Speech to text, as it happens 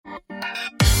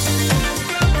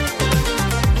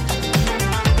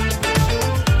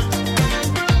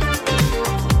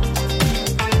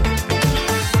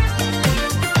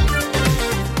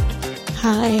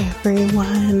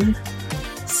everyone.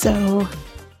 So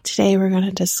today we're going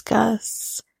to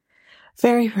discuss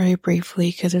very, very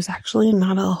briefly, because there's actually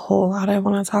not a whole lot I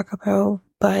want to talk about,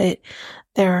 but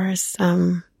there are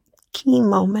some key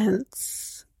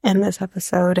moments in this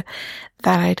episode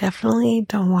that I definitely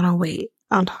don't want to wait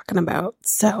on talking about.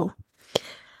 So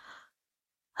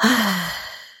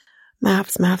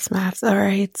maths. All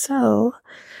right. So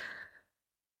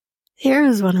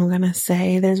here's what I'm going to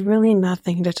say. There's really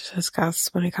nothing to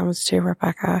discuss when it comes to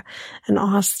Rebecca and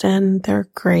Austin. They're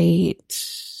great.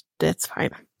 It's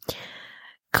fine.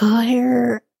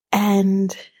 Claire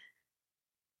and...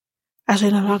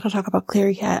 Actually, no, I'm not going to talk about Claire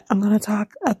yet. I'm going to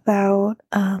talk about...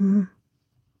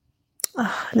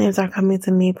 names aren't coming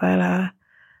to me, but I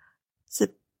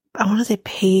want to say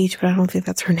Paige, but I don't think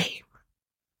that's her name.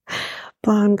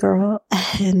 Blonde girl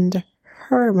and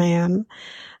her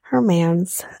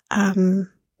man's. I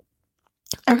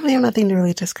really have nothing to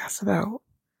really discuss about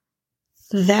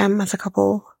them as a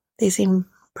couple. They seem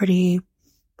pretty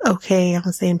okay on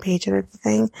the same page and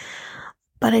everything.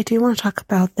 But I do want to talk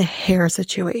about the hair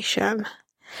situation.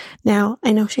 Now,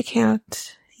 I know she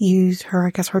can't use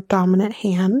her dominant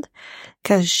hand,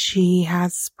 because she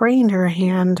has sprained her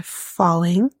hand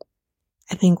falling,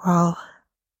 I think while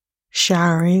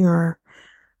showering or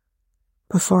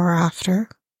before or after.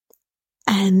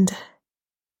 And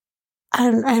I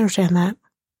understand that.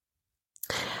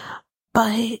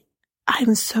 But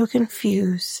I'm so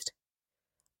confused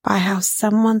by how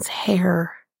someone's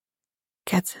hair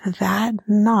gets that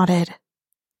knotted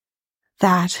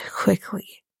that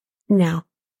quickly. Now,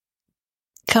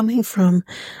 coming from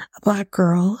a Black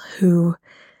girl who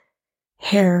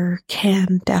hair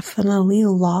can definitely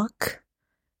lock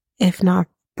if not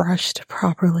brushed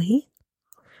properly,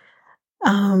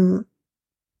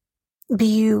 but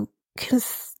you can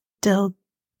still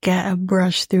get a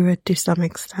brush through it to some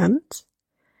extent.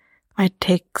 Might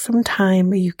take some time,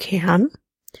 but you can.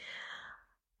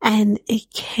 And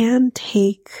it can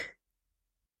take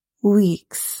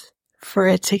weeks for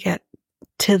it to get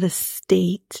to the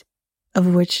state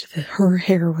of which her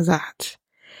hair was at.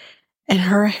 And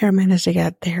her hair managed to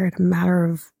get there in a matter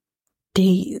of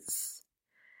days.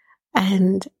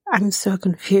 And I'm so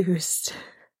confused.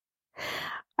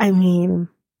 I mean,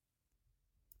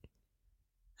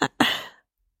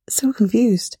 so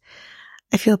confused.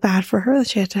 I feel bad for her that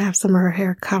she had to have some of her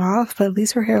hair cut off, but at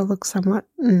least her hair looks somewhat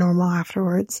normal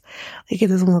afterwards. Like, it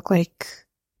doesn't look like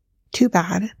too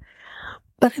bad.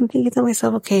 But I'm thinking to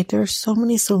myself, okay, there are so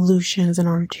many solutions in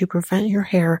order to prevent your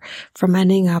hair from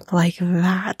ending up like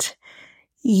that.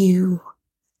 You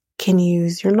can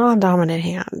use your non-dominant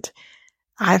hand.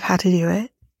 I've had to do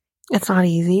it. It's not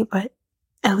easy, but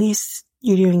at least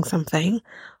you're doing something.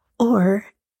 Or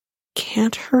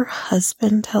can't her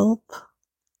husband help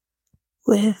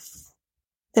with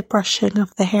the brushing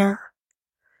of the hair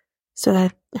so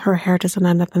that her hair doesn't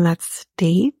end up in that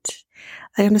state?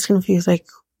 Like, I'm just confused, like,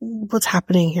 what's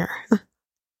happening here?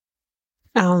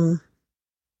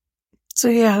 So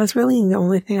yeah, that's really the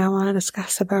only thing I want to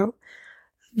discuss about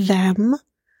them.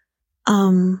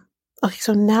 Okay,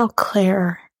 so now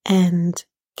Claire and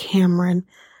Cameron,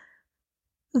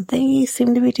 they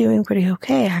seem to be doing pretty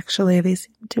okay, actually. They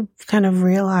seem to kind of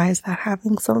realize that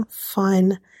having some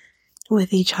fun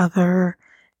with each other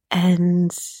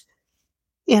and,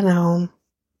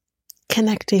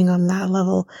 connecting on that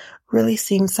level really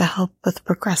seems to help with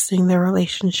progressing their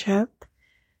relationship.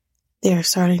 They're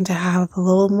starting to have a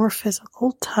little more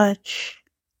physical touch,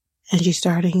 and she's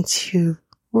starting to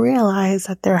realize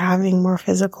that they're having more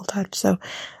physical touch. So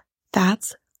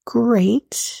that's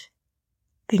great.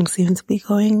 Things seem to be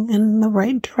going in the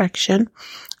right direction.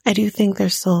 I do think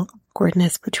there's still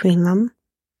awkwardness between them.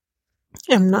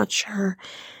 I'm not sure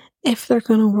if they're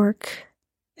going to work.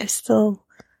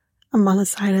 I'm on the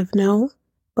side of no,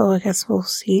 but I guess we'll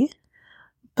see.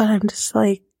 But I'm just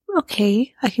like,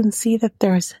 okay, I can see that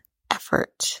there's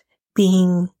effort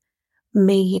being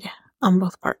made on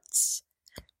both parts.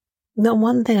 The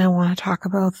one thing I want to talk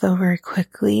about, though, very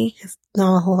quickly, because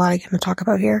not a whole lot I can talk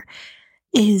about here,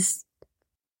 is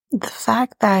the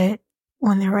fact that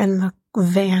when they were in the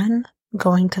van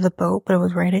going to the boat, but it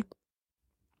was raining,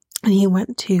 and he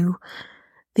went to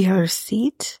the other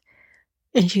seat,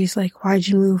 and she's like, why'd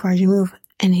you move?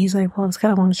 And he's like, well, I just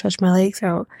kind of want to stretch my legs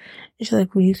out. And she's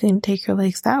like, well, you can take your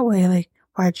legs that way. Like,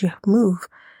 why'd you move?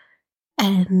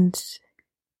 And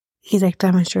he's like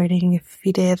demonstrating if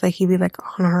he did, like, he'd be like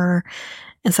on her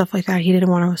and stuff like that. He didn't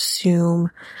want to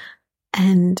assume.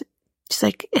 And she's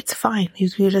like, it's fine. You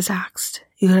could have asked.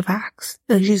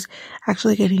 Like, she's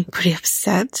actually getting pretty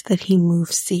upset that he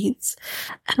moved seats.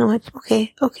 And I'm like,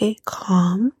 okay,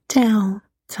 calm down.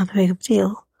 It's not a big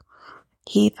deal.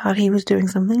 he thought he was doing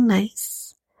something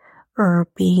nice or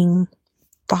being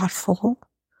thoughtful.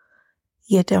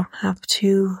 You don't have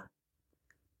to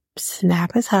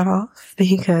snap his head off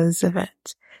because of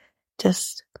it.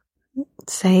 Just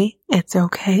say it's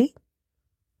okay.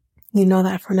 You know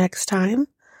that for next time,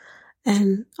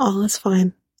 and all is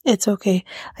fine. It's okay.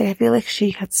 Like, I feel like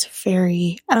she gets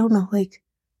very, I don't know, like,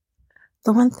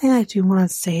 the one thing I do want to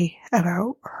say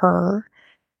about her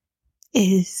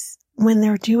is when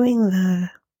they're doing the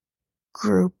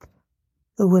group,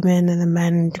 the women and the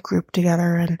men group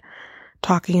together and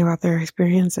talking about their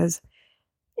experiences,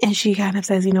 and she kind of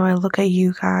says, I look at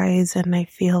you guys and I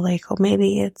feel like, oh,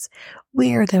 maybe it's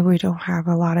weird that we don't have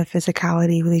a lot of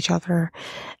physicality with each other.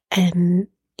 And,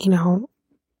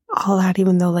 all that,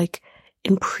 even though like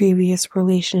in previous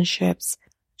relationships,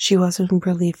 she wasn't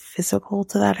really physical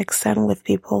to that extent with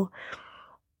people,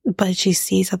 but she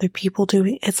sees other people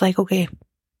doing, it's like, okay,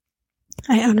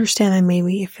 I understand that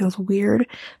maybe it feels weird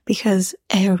because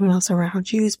everyone else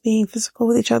around you is being physical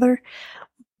with each other,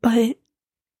 but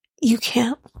you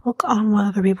can't look on what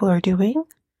other people are doing.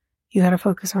 You gotta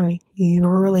focus on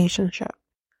your relationship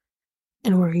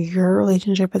and where your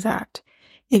relationship is at.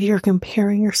 If you're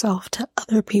comparing yourself to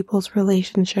other people's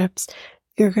relationships,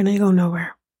 you're gonna go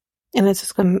nowhere. And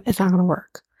it's not gonna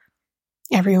work.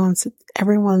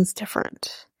 Everyone's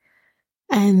different.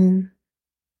 And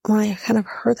when I kind of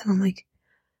heard that, I'm like,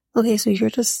 okay, so you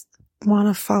just want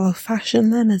to follow fashion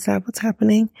then? Is that what's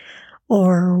happening?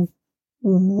 Or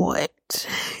what?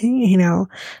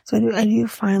 So I do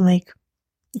find like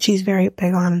she's very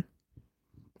big on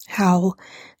how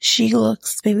she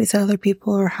looks maybe to other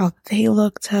people or how they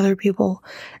look to other people,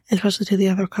 especially to the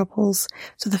other couples.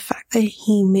 So the fact that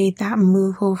he made that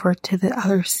move over to the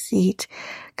other seat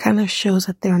kind of shows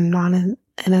that they're not in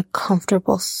a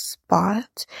comfortable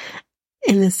spot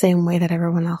in the same way that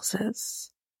everyone else is.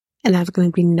 And that's going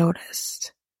to be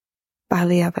noticed by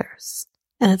the others.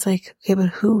 And it's like, okay, but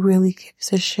who really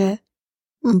gives a shit?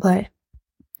 But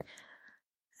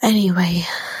anyway,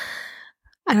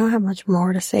 I don't have much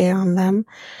more to say on them.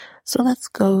 So let's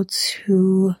go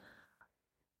to,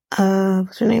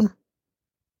 what's her name?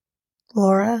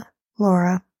 Laura,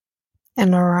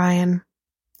 and Orion.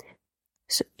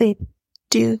 So they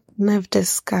do kind of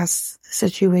discuss the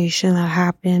situation that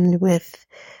happened with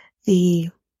the,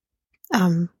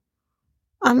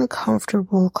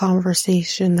 uncomfortable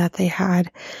conversation that they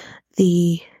had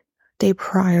the day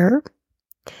prior.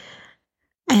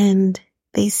 And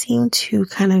they seem to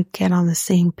kind of get on the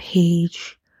same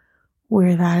page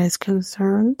where that is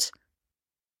concerned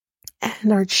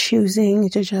and are choosing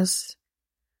to just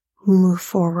move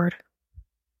forward.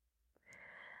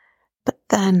 But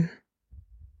then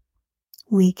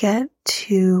we get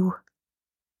to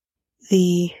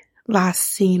the last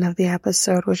scene of the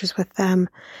episode, which is with them,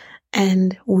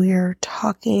 and we're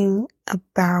talking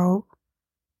about,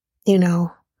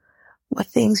 what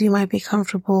things you might be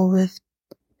comfortable with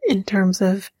in terms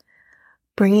of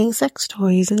bringing sex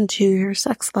toys into your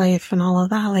sex life and all of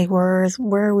that. Like, where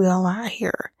are we all at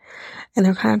here? And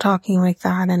they're kind of talking like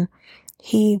that. And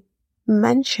he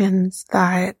mentions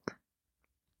that,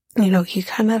 he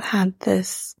kind of had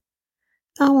this,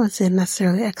 I don't want to say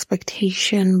necessarily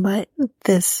expectation, but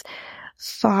this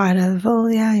thought of, oh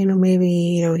yeah,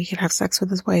 maybe, he could have sex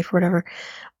with his wife or whatever,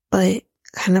 but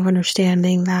kind of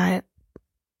understanding that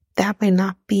that may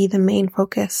not be the main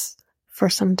focus for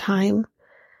some time.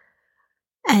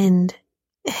 And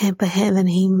then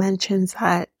he mentions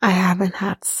that I haven't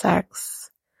had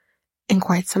sex in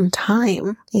quite some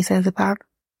time. He says about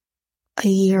a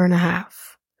year and a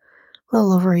half, a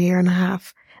little over a year and a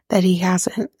half, that he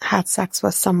hasn't had sex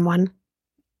with someone.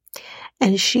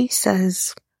 And she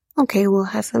says, okay, well,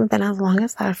 it hasn't been as long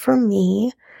as that for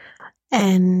me.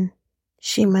 And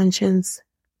she mentions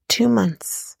 2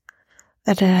 months,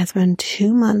 that it has been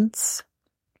 2 months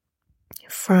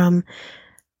from,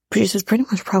 she says pretty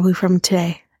much probably from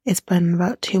today. It's been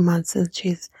about 2 months since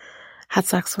she's had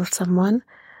sex with someone.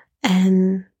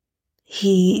 And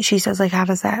she says, like, how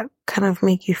does that kind of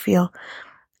make you feel?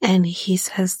 And he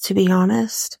says, to be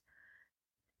honest,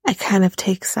 I kind of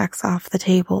take sex off the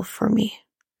table for me.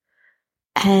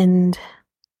 And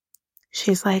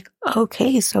she's like,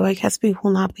 okay, so I guess we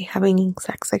will not be having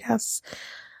sex, I guess.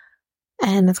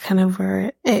 And that's kind of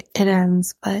where it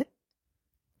ends. But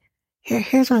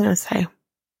here's what I'm going to say.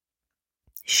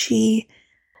 She,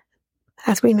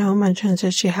 as we know, mentions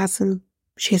that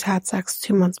she's had sex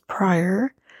 2 months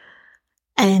prior.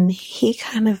 And he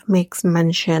kind of makes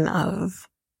mention of,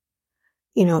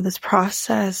 this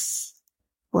process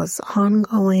was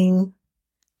ongoing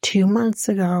 2 months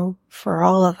ago for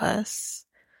all of us.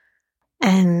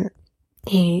 And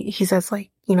he says,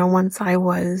 like, once I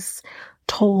was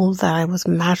told that I was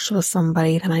matched with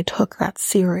somebody, then I took that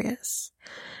serious.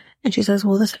 And she says,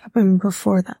 well, this happened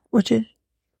before that, which is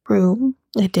true.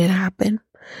 It did happen,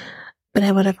 but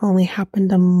it would have only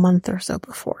happened a month or so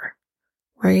before,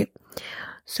 right?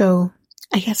 So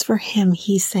I guess for him,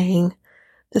 he's saying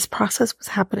this process was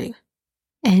happening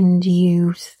and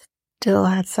you still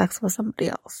had sex with somebody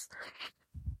else.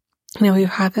 We've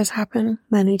had this happen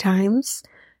many times.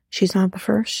 She's not the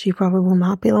first. She probably will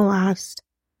not be the last.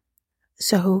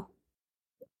 So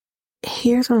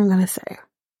here's what I'm going to say.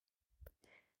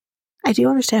 I do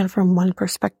understand from one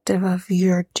perspective of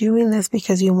you're doing this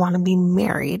because you want to be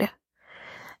married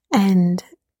and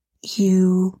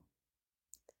you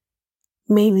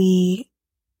maybe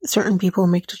certain people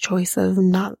make the choice of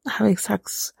not having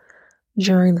sex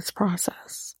during this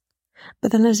process.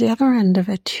 But then there's the other end of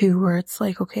it too, where it's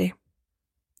like, okay,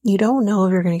 you don't know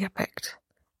if you're going to get picked.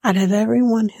 Out of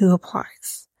everyone who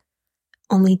applies,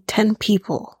 only 10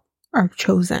 people are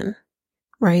chosen,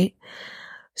 right?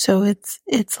 So it's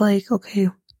like, okay,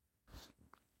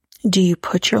 do you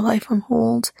put your life on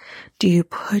hold? Do you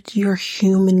put your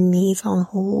human needs on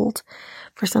hold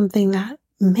for something that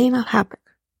may not happen?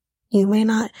 You may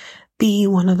not be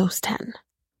one of those 10.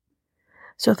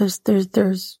 So there's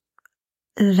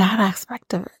that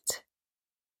aspect of it.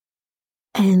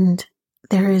 And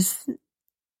there is,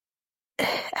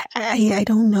 I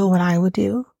don't know what I would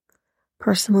do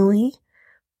personally.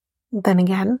 Then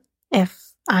again,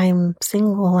 if I'm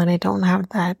single and I don't have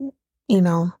that,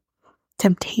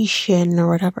 temptation or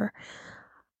whatever,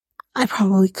 I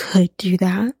probably could do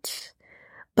that.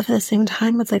 But at the same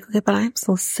time, it's like, okay, but I'm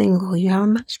still single. You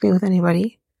haven't matched me with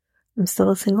anybody. I'm still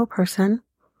a single person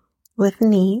with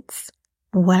needs.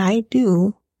 What I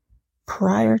do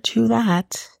prior to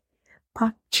that,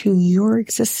 prior to your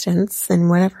existence in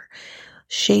whatever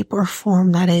shape or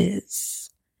form that is,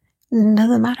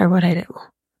 doesn't matter what I do.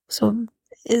 So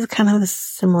it's kind of a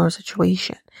similar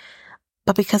situation.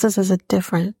 But because this is a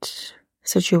different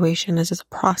situation, this is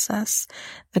a process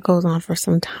that goes on for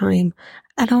some time,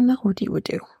 I don't know what you would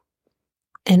do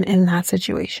in that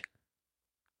situation.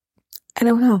 I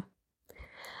don't know.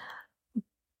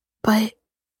 But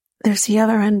there's the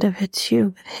other end of it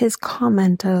too. His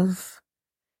comment of,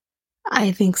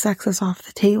 I think sex is off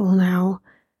the table now,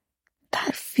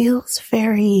 that feels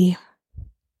very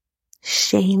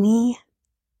shamey.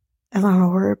 That's not a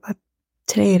word, but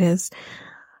today it is.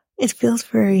 It feels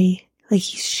very like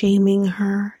he's shaming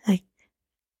her, like,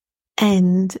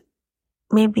 and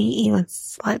maybe even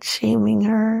slut shaming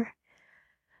her,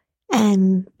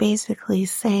 and basically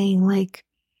saying like,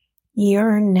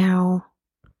 you're now,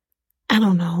 I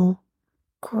don't know,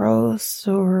 gross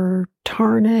or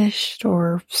tarnished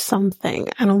or something.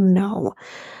 I don't know.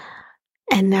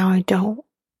 And now I don't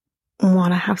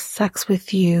want to have sex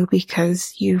with you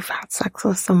because you've had sex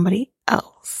with somebody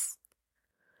else.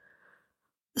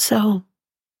 So,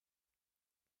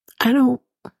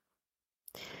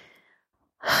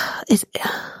 this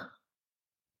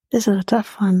is a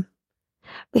tough one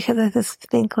because I just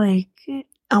think like,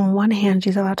 on one hand,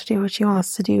 she's allowed to do what she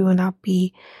wants to do and not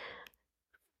be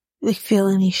like feel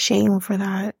any shame for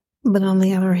that. But on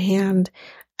the other hand,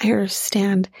 I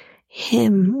understand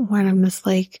him when I'm just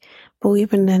like, but we've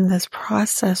been in this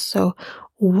process, so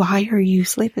why are you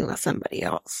sleeping with somebody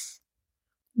else?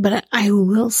 But I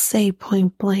will say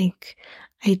point blank,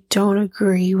 I don't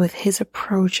agree with his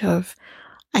approach of,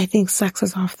 I think sex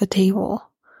is off the table.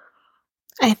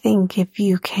 I think if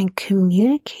you can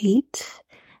communicate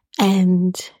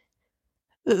and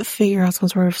figure out some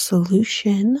sort of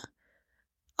solution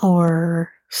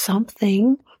or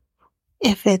something,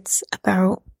 if it's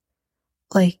about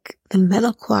like the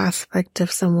medical aspect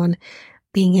of someone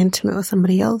being intimate with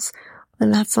somebody else,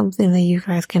 then that's something that you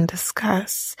guys can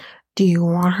discuss. Do you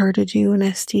want her to do an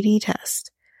STD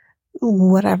test?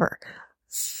 Whatever.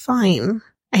 Fine.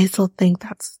 I still think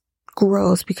that's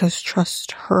gross because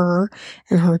trust her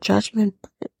and her judgment.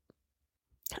 But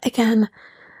again,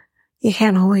 you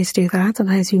can't always do that.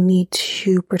 Sometimes you need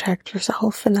to protect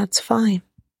yourself, and that's fine.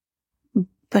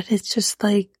 But it's just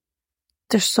like,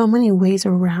 there's so many ways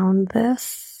around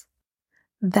this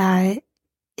that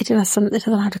it doesn't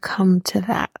have to come to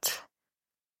that.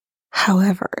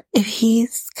 However, if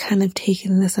he's kind of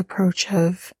taken this approach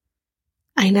of,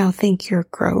 I now think you're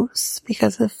gross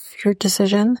because of your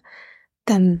decision,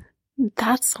 then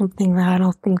that's something that I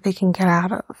don't think they can get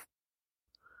out of.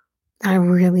 I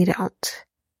really don't.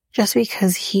 Just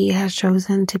because he has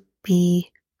chosen to be,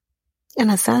 in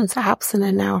a sense,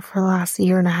 abstinent now for the last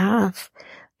year and a half,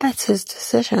 that's his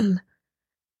decision.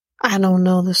 I don't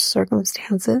know the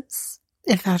circumstances.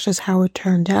 If that's just how it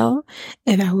turned out,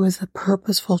 if that was a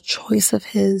purposeful choice of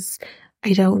his,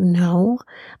 I don't know.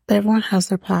 But everyone has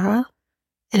their path.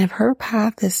 And if her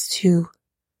path is to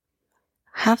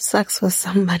have sex with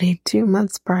somebody 2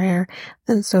 months prior,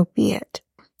 then so be it.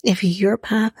 If your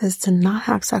path is to not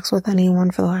have sex with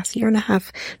anyone for the last year and a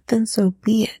half, then so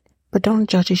be it. But don't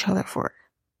judge each other for it.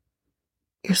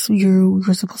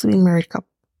 You're supposed to be a married couple.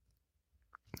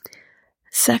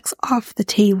 Sex off the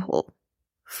table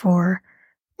for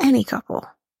any couple.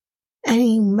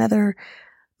 Whether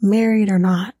married or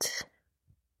not.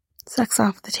 Sex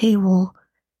off the table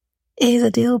is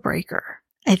a deal breaker,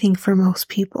 I think, for most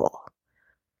people.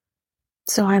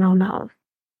 So I don't know.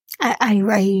 I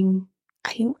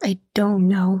don't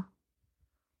know.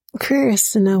 I'm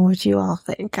curious to know what you all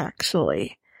think,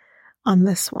 actually, on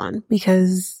this one,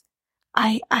 because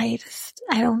I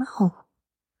don't know.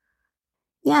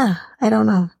 Yeah, I don't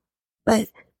know. But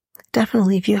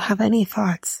definitely, if you have any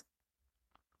thoughts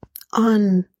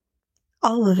on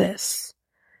all of this,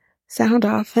 sound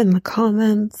off in the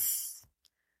comments,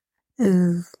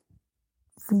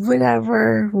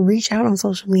 whatever, reach out on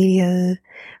social media,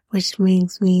 which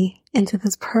brings me into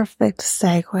this perfect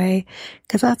segue,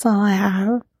 because that's all I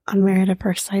have on Married at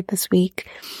First Sight this week.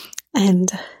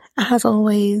 And as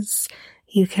always,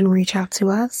 you can reach out to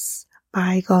us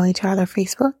by going to either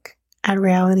Facebook at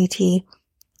RealityT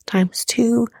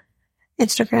 ×2,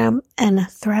 Instagram and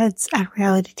Threads at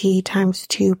RealityT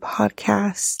 ×2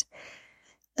 podcast,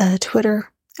 Twitter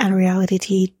at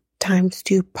RealityT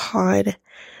 ×2 pod,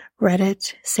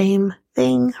 Reddit, same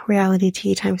thing,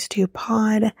 RealityT ×2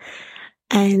 pod,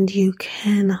 and you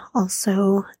can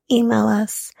also email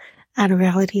us at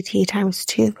realityt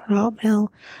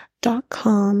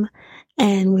 ×2@hotmail.com,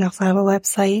 and we also have a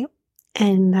website,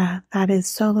 and that is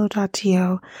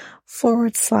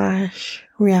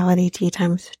solo.to/realityt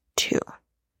 ×2.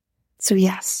 So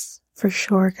yes, for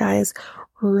sure, guys,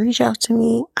 reach out to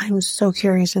me. I'm so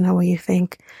curious to know what you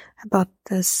think about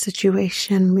this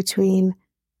situation between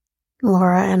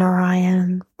Laura and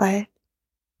Orion, but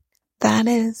that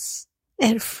is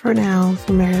it for now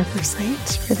for Married at First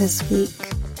Sight for this week.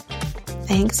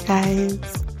 Thanks, guys.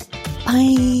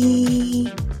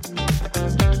 Bye.